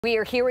We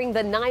are hearing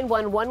the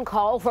 911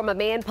 call from a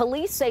man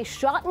police say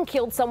shot and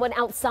killed someone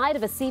outside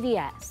of a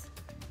CVS.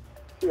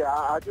 Yeah,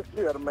 I just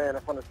killed a man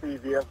in front of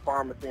CVS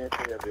pharmacy in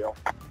Fayetteville.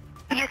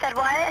 You said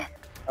what?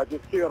 I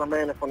just killed a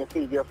man in front of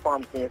CVS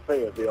pharmacy in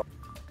Fayetteville.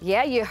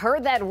 Yeah, you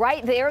heard that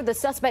right there. The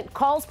suspect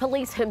calls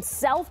police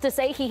himself to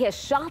say he has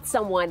shot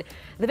someone.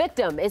 The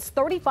victim is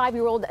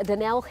 35-year-old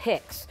Donnell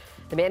Hicks.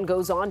 The man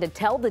goes on to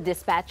tell the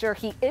dispatcher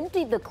he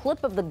emptied the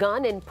clip of the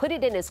gun and put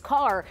it in his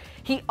car.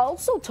 He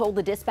also told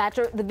the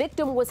dispatcher the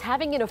victim was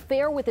having an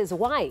affair with his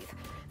wife.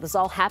 This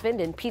all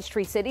happened in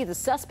Peachtree City. The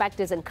suspect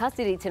is in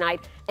custody tonight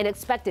and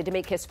expected to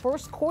make his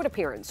first court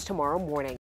appearance tomorrow morning.